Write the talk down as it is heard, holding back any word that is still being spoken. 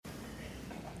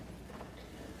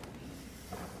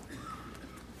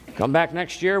Come back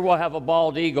next year, we'll have a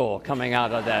bald eagle coming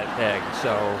out of that egg.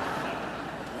 So,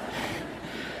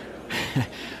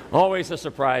 always a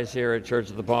surprise here at Church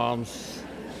of the Palms.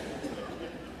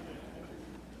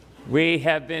 We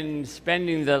have been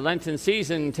spending the Lenten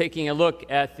season taking a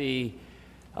look at the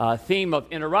theme of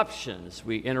interruptions.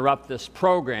 We interrupt this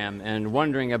program and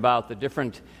wondering about the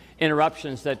different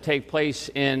interruptions that take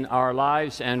place in our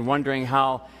lives and wondering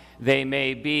how they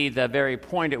may be the very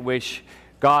point at which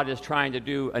God is trying to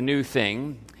do a new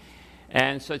thing.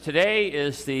 And so today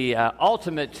is the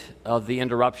ultimate of the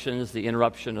interruptions, the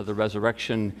interruption of the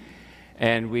resurrection.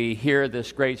 And we hear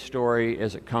this great story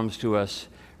as it comes to us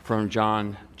from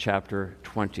John chapter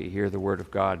 20. Hear the word of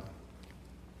God.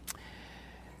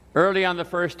 Early on the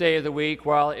first day of the week,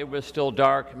 while it was still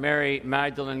dark, Mary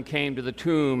Magdalene came to the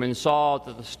tomb and saw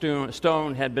that the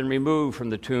stone had been removed from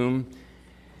the tomb.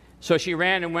 So she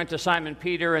ran and went to Simon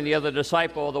Peter and the other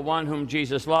disciple, the one whom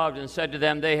Jesus loved, and said to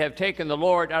them, "They have taken the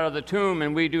Lord out of the tomb,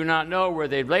 and we do not know where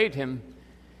they've laid him."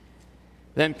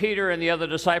 Then Peter and the other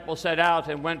disciple set out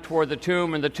and went toward the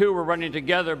tomb, and the two were running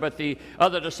together, but the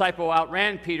other disciple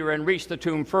outran Peter and reached the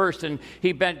tomb first, and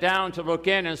he bent down to look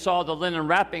in and saw the linen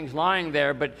wrappings lying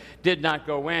there, but did not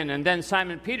go in. And then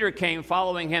Simon Peter came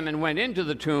following him and went into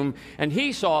the tomb, and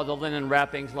he saw the linen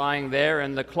wrappings lying there,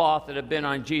 and the cloth that had been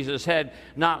on Jesus' head,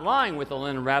 not lying with the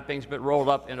linen wrappings, but rolled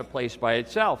up in a place by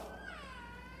itself.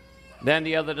 Then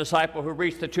the other disciple who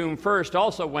reached the tomb first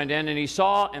also went in, and he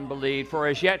saw and believed, for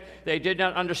as yet they did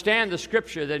not understand the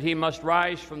scripture that he must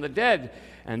rise from the dead.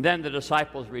 And then the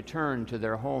disciples returned to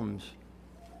their homes.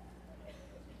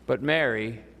 But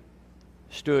Mary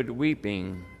stood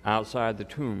weeping outside the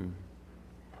tomb.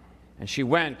 And she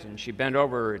went and she bent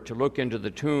over to look into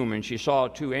the tomb, and she saw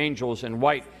two angels in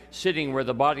white sitting where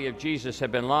the body of Jesus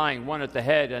had been lying, one at the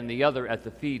head and the other at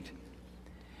the feet.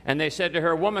 And they said to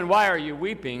her, "Woman, why are you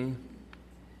weeping?"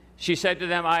 She said to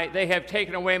them, "They have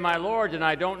taken away my Lord, and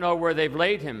I don't know where they've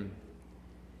laid him."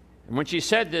 And when she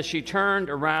said this, she turned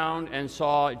around and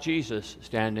saw Jesus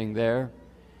standing there,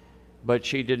 but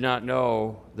she did not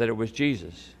know that it was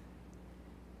Jesus.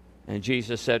 And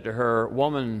Jesus said to her,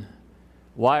 "Woman,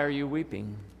 why are you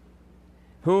weeping?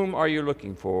 Whom are you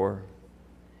looking for?"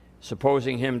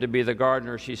 Supposing him to be the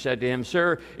gardener, she said to him,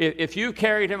 "Sir, if you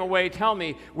carried him away, tell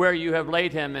me where you have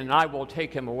laid him, and I will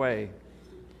take him away."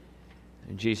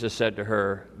 And Jesus said to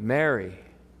her, "Mary."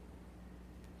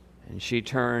 And she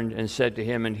turned and said to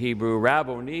him in Hebrew,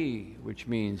 "Rabboni," which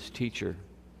means teacher.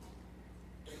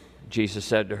 Jesus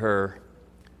said to her,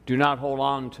 "Do not hold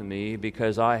on to me,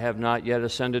 because I have not yet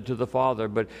ascended to the Father,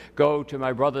 but go to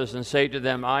my brothers and say to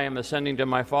them, I am ascending to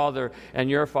my Father and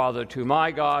your Father, to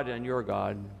my God and your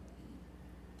God."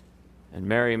 And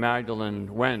Mary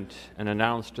Magdalene went and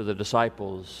announced to the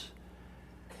disciples,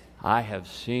 "I have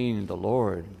seen the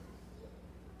Lord."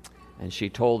 And she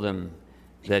told them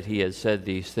that he had said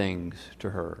these things to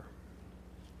her.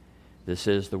 This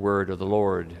is the word of the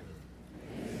Lord.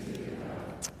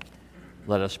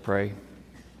 Let us pray.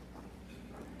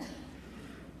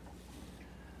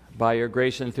 By your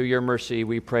grace and through your mercy,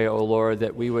 we pray, O Lord,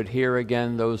 that we would hear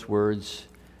again those words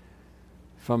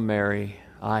from Mary,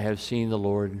 "I have seen the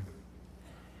Lord,"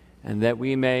 and that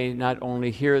we may not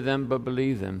only hear them but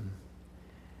believe them,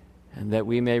 and that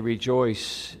we may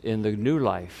rejoice in the new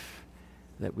life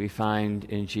that we find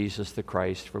in Jesus the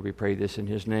Christ. For we pray this in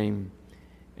his name.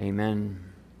 Amen.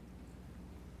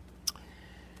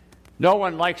 No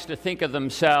one likes to think of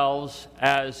themselves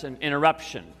as an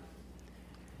interruption.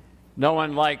 No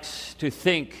one likes to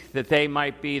think that they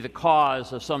might be the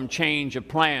cause of some change of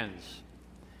plans.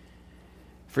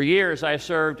 For years, I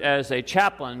served as a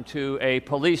chaplain to a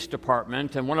police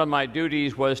department, and one of my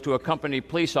duties was to accompany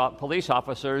police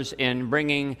officers in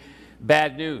bringing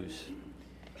bad news.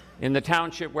 In the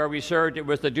township where we served, it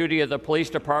was the duty of the police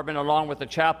department, along with the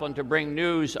chaplain, to bring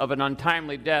news of an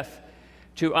untimely death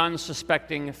to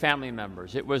unsuspecting family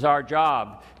members. It was our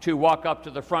job to walk up to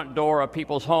the front door of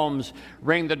people's homes,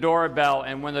 ring the doorbell,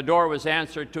 and when the door was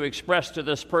answered, to express to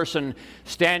this person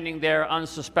standing there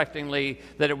unsuspectingly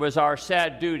that it was our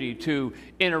sad duty to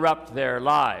interrupt their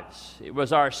lives. It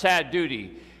was our sad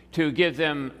duty to give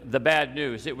them the bad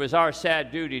news. It was our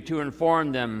sad duty to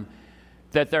inform them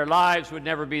that their lives would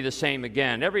never be the same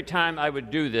again. Every time I would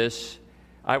do this,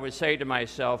 I would say to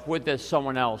myself, would that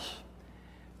someone else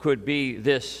could be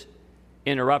this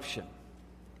interruption?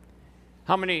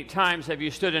 How many times have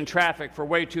you stood in traffic for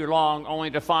way too long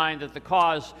only to find that the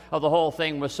cause of the whole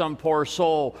thing was some poor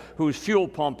soul whose fuel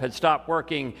pump had stopped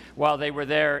working while they were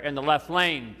there in the left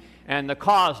lane, and the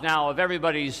cause now of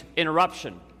everybody's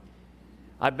interruption?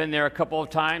 I've been there a couple of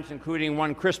times, including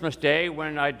one Christmas day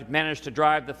when I managed to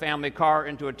drive the family car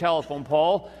into a telephone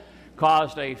pole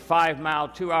caused a 5-mile,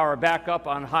 2-hour backup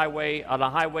on a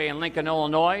highway in Lincoln,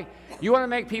 Illinois. You want to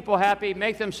make people happy?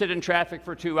 Make them sit in traffic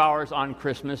for 2 hours on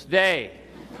Christmas Day.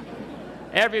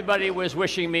 Everybody was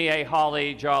wishing me a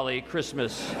holly jolly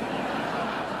Christmas.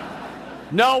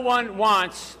 No one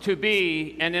wants to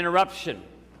be an interruption.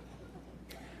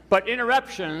 But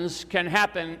interruptions can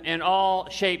happen in all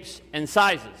shapes and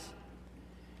sizes.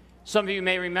 Some of you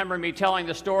may remember me telling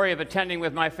the story of attending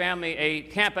with my family a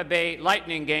Tampa Bay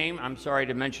Lightning game. I'm sorry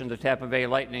to mention the Tampa Bay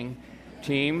Lightning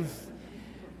team.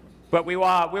 But we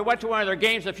went to one of their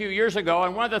games a few years ago,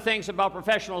 and one of the things about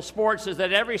professional sports is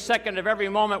that every second of every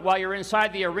moment while you're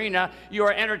inside the arena, you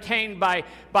are entertained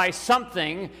by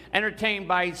something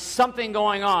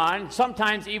going on,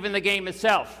 sometimes even the game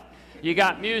itself. You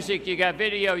got music, you got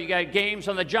video, you got games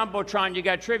on the Jumbotron, you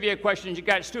got trivia questions, you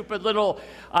got stupid little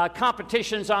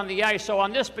competitions on the ice. So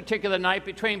on this particular night,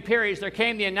 between periods, there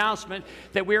came the announcement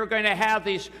that we were going to have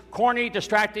these corny,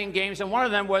 distracting games, and one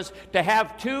of them was to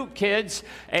have two kids,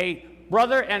 a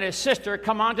brother and his sister,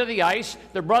 come onto the ice,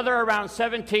 the brother around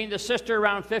 17, the sister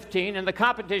around 15, and the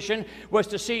competition was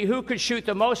to see who could shoot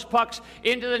the most pucks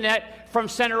into the net from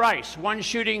center ice, one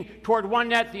shooting toward one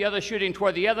net, the other shooting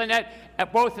toward the other net,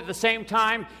 both at the same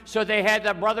time. So they had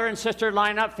the brother and sister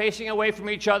line up facing away from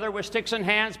each other with sticks in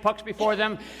hands, pucks before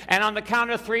them, and on the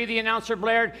count of 3, the announcer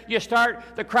blared, "You start,"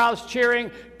 the crowd's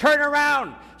cheering. "Turn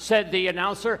around," said the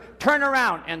announcer, "turn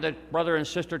around." And the brother and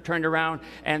sister turned around,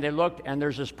 and they looked, and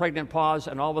there's this pregnant pause,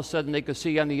 and all of a sudden they could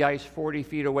see on the ice 40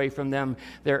 feet away from them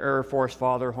their Air Force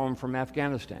father home from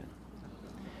Afghanistan.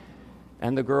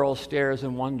 And the girl stares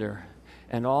in wonder,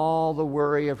 and all the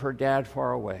worry of her dad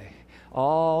far away,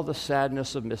 all the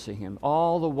sadness of missing him,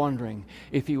 all the wondering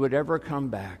if he would ever come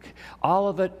back, all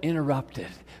of it interrupted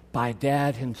by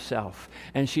Dad himself.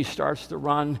 And she starts to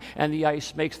run, and the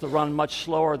ice makes the run much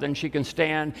slower than she can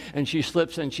stand, and she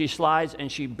slips and she slides, and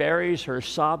she buries her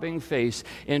sobbing face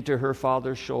into her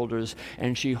father's shoulders,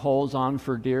 and she holds on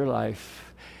for dear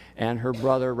life. And her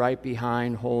brother right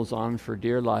behind holds on for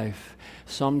dear life.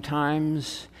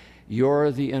 Sometimes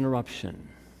you're the interruption.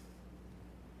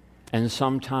 And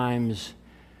sometimes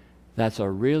that's a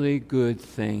really good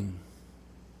thing.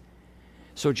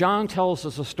 So John tells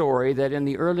us a story that in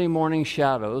the early morning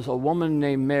shadows, a woman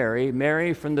named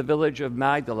Mary from the village of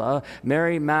Magdala,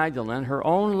 Mary Magdalene, her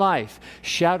own life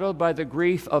shadowed by the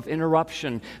grief of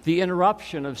interruption, the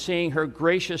interruption of seeing her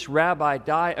gracious rabbi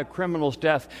die a criminal's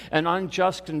death, an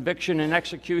unjust conviction and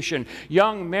execution.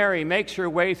 Young Mary makes her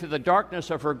way through the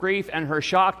darkness of her grief and her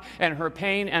shock and her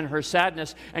pain and her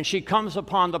sadness, and she comes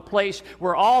upon the place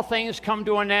where all things come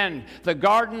to an end, the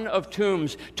Garden of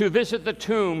Tombs, to visit the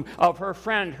tomb of her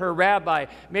friend, her rabbi,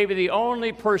 maybe the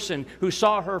only person who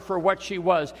saw her for what she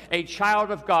was, a child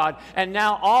of God. And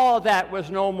now all of that was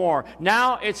no more.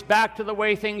 Now it's back to the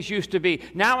way things used to be.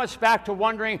 Now it's back to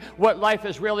wondering what life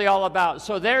is really all about.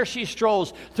 So there she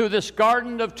strolls through this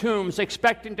garden of tombs,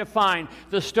 expecting to find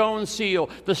the stone seal,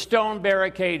 the stone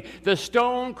barricade, the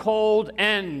stone cold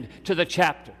end to the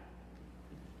chapter.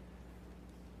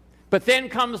 But then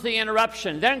comes the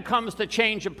interruption. Then comes the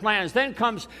change of plans. Then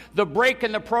comes the break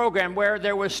in the program. Where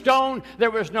there was stone,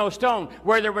 there was no stone.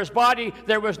 Where there was body,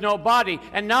 there was no body.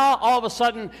 And now, all of a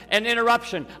sudden, an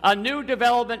interruption, a new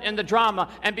development in the drama.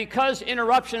 And because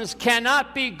interruptions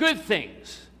cannot be good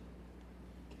things,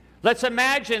 let's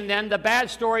imagine then the bad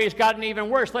story has gotten even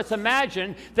worse. Let's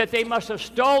imagine that they must have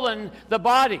stolen the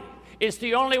body. It's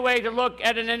the only way to look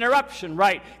at an interruption,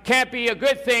 right? Can't be a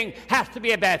good thing, has to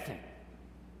be a bad thing.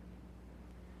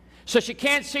 So she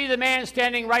can't see the man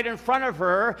standing right in front of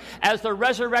her as the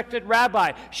resurrected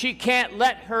rabbi. She can't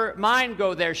let her mind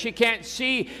go there. She can't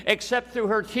see except through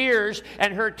her tears,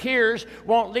 and her tears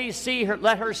won't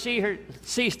let her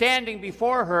see standing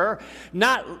before her,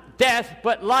 not death,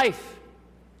 but life.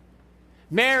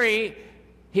 Mary,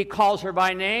 he calls her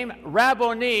by name.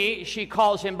 Rabboni, she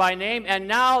calls him by name. And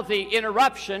now the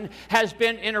interruption has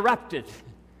been interrupted.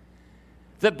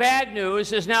 The bad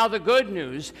news is now the good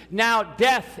news. Now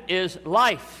death is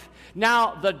life.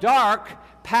 Now the dark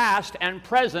past and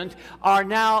present are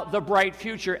now the bright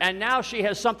future. And now she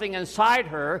has something inside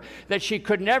her that she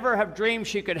could never have dreamed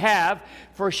she could have,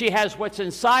 for she has what's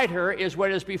inside her is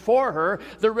what is before her,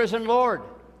 the risen Lord.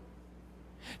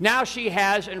 Now she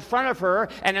has in front of her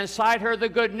and inside her the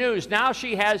good news. Now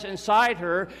she has inside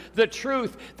her the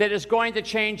truth that is going to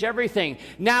change everything.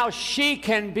 Now she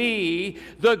can be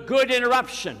the good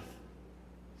interruption.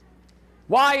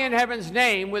 Why in heaven's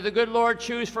name would the good Lord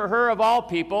choose for her of all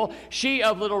people, she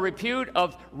of little repute,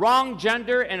 of wrong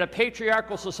gender in a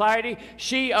patriarchal society,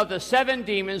 she of the 7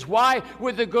 demons, why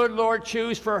would the good Lord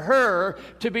choose for her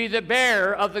to be the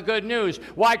bearer of the good news?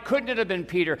 Why couldn't it have been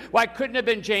Peter? Why couldn't it have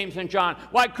been James and John?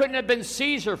 Why couldn't it have been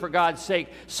Caesar, for God's sake?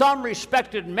 Some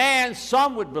respected man,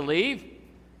 some would believe.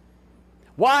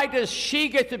 Why does she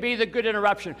get to be the good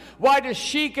interruption? Why does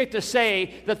she get to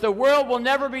say that the world will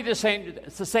never be the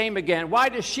same again? Why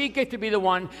does she get to be the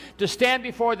one to stand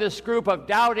before this group of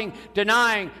doubting,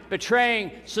 denying,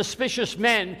 betraying, suspicious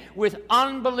men with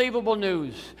unbelievable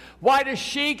news? Why does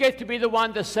she get to be the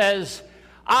one that says,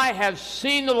 I have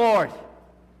seen the Lord?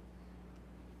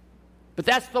 But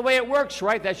that's the way it works,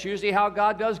 right? That's usually how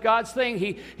God does God's thing.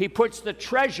 He puts the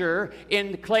treasure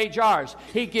in clay jars.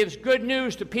 He gives good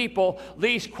news to people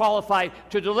least qualified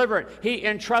to deliver it. He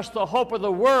entrusts the hope of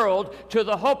the world to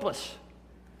the hopeless.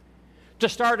 To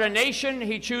start a nation,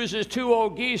 he chooses 2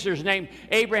 old geezers named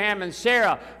Abraham and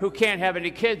Sarah who can't have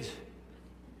any kids.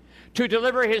 To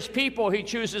deliver his people, he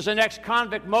chooses an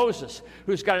ex-convict, Moses,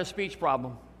 who's got a speech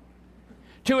problem.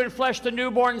 To enflesh the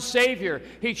newborn Savior,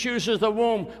 he chooses the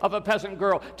womb of a peasant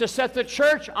girl. To set the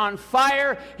church on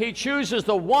fire, he chooses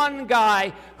the one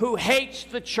guy who hates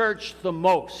the church the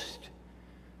most,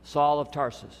 Saul of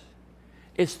Tarsus.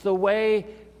 It's the way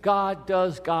God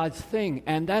does God's thing,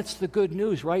 and that's the good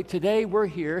news, right? Today we're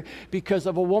here because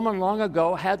of a woman long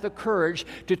ago had the courage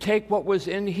to take what was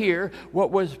in here,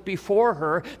 what was before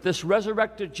her, this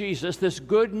resurrected Jesus, this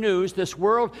good news, this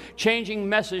world-changing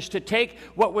message, to take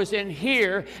what was in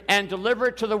here and deliver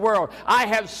it to the world. I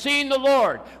have seen the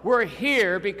Lord. We're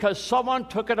here because someone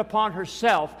took it upon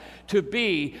herself to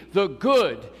be the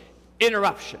good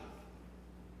interruption.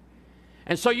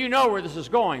 And so you know where this is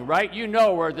going, right? You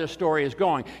know where this story is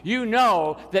going. You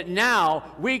know that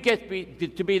now we get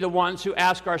to be the ones who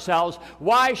ask ourselves,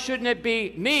 why shouldn't it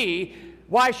be me?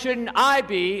 Why shouldn't I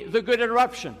be the good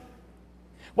interruption?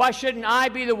 Why shouldn't I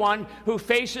be the one who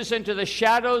faces into the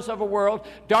shadows of a world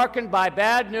darkened by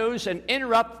bad news and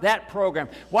interrupt that program?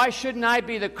 Why shouldn't I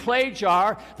be the clay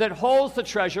jar that holds the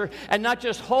treasure, and not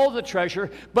just hold the treasure,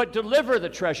 but deliver the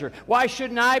treasure? Why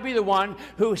shouldn't I be the one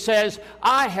who says,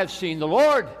 I have seen the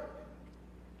Lord?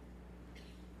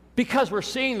 Because we're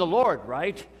seeing the Lord,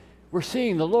 right? We're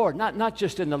seeing the Lord, not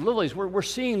just in the lilies. We're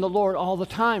seeing the Lord all the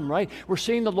time, right? We're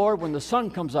seeing the Lord when the sun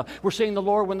comes up. We're seeing the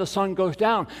Lord when the sun goes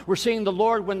down. We're seeing the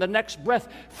Lord when the next breath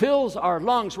fills our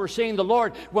lungs. We're seeing the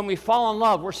Lord when we fall in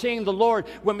love. We're seeing the Lord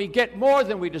when we get more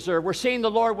than we deserve. We're seeing the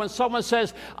Lord when someone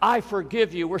says, I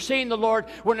forgive you. We're seeing the Lord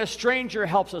when a stranger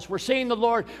helps us. We're seeing the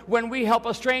Lord when we help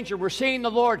a stranger. We're seeing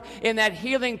the Lord in that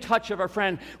healing touch of a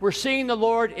friend. We're seeing the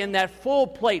Lord in that full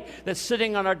plate that's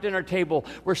sitting on our dinner table.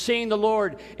 We're seeing the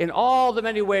Lord in all the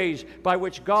many ways by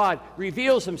which God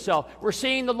reveals himself. We're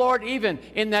seeing the Lord even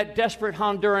in that desperate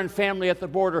Honduran family at the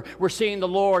border. We're seeing the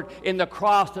Lord in the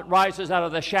cross that rises out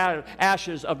of the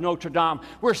ashes of Notre Dame.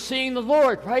 We're seeing the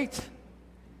Lord, right?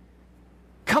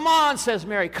 Come on, says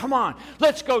Mary, come on.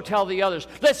 Let's go tell the others.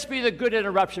 Let's be the good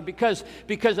interruption, because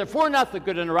if we're not the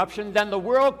good interruption, then the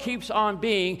world keeps on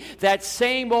being that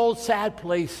same old sad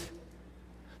place.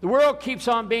 The world keeps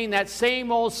on being that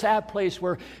same old sad place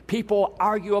where people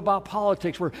argue about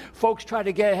politics, where folks try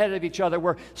to get ahead of each other,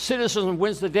 where cynicism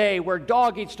wins the day, where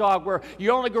dog eats dog, where you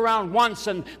only go around once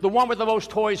and the one with the most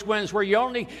toys wins, where you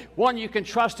only one you can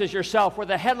trust is yourself, where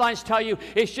the headlines tell you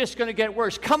it's just going to get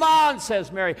worse. Come on,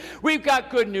 says Mary. We've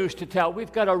got good news to tell.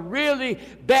 We've got a really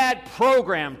bad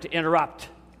program to interrupt.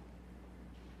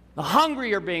 The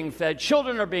hungry are being fed,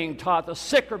 children are being taught, the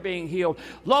sick are being healed,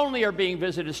 lonely are being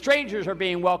visited, strangers are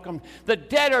being welcomed, the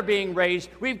dead are being raised.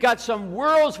 We've got some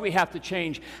worlds we have to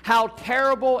change. How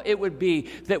terrible it would be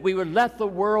that we would let the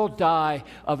world die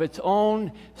of its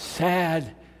own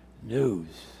sad news.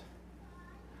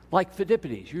 Like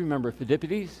Phidippides. You remember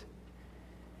Phidippides?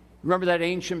 Remember that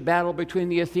ancient battle between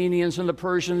the Athenians and the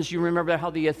Persians? You remember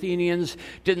how the Athenians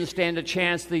didn't stand a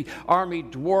chance. The army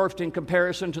dwarfed in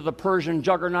comparison to the Persian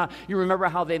juggernaut. You remember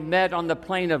how they met on the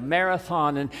plain of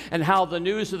Marathon, and how the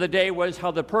news of the day was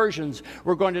how the Persians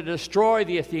were going to destroy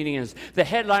the Athenians. The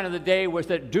headline of the day was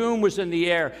that doom was in the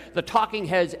air. The talking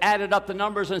heads added up the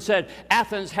numbers and said,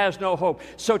 Athens has no hope.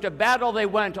 So to battle they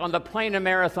went on the plain of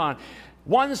Marathon.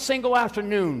 One single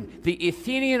afternoon, the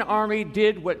Athenian army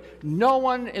did what no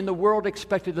one in the world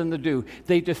expected them to do.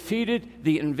 They defeated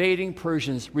the invading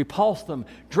Persians, repulsed them,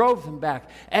 drove them back.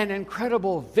 An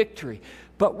incredible victory.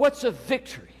 But what's a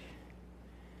victory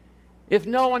If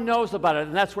no one knows about it,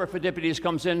 and that's where Phidippides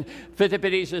comes in.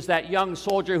 Phidippides is that young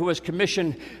soldier who was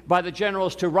commissioned by the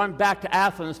generals to run back to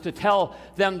Athens to tell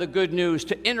them the good news,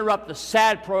 to interrupt the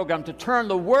sad program, to turn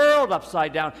the world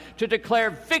upside down, to declare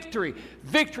victory.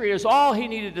 Victory is all he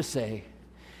needed to say.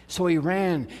 So he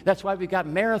ran. That's why we got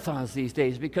marathons these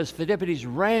days, because Phidippides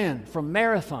ran from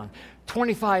Marathon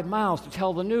 25 miles to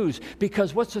tell the news.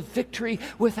 Because what's a victory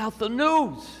without the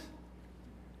news?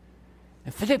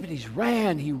 And Phidippides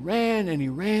ran, he ran, and he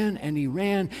ran, and he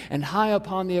ran, and high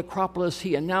upon the Acropolis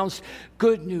he announced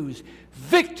good news,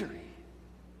 victory.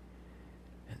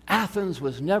 And Athens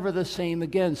was never the same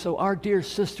again. So our dear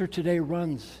sister today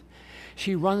runs.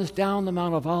 She runs down the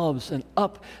Mount of Olives and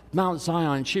up Mount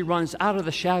Zion. She runs out of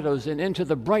the shadows and into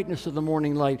the brightness of the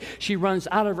morning light. She runs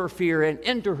out of her fear and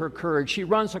into her courage. She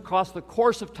runs across the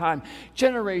course of time,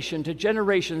 generation to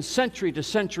generation, century to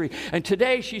century. And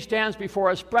today she stands before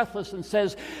us breathless and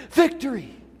says,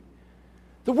 victory!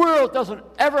 The world doesn't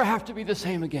ever have to be the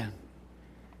same again.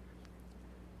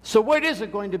 So what is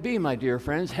it going to be, my dear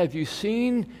friends? Have you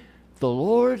seen the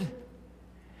Lord?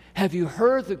 Have you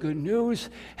heard the good news?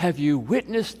 Have you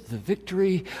witnessed the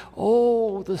victory?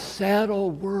 Oh, the sad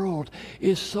old world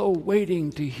is so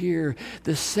waiting to hear.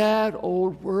 The sad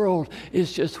old world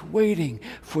is just waiting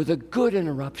for the good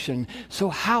interruption. So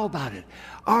how about it?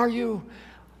 Are you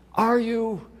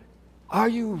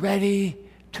ready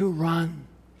to run?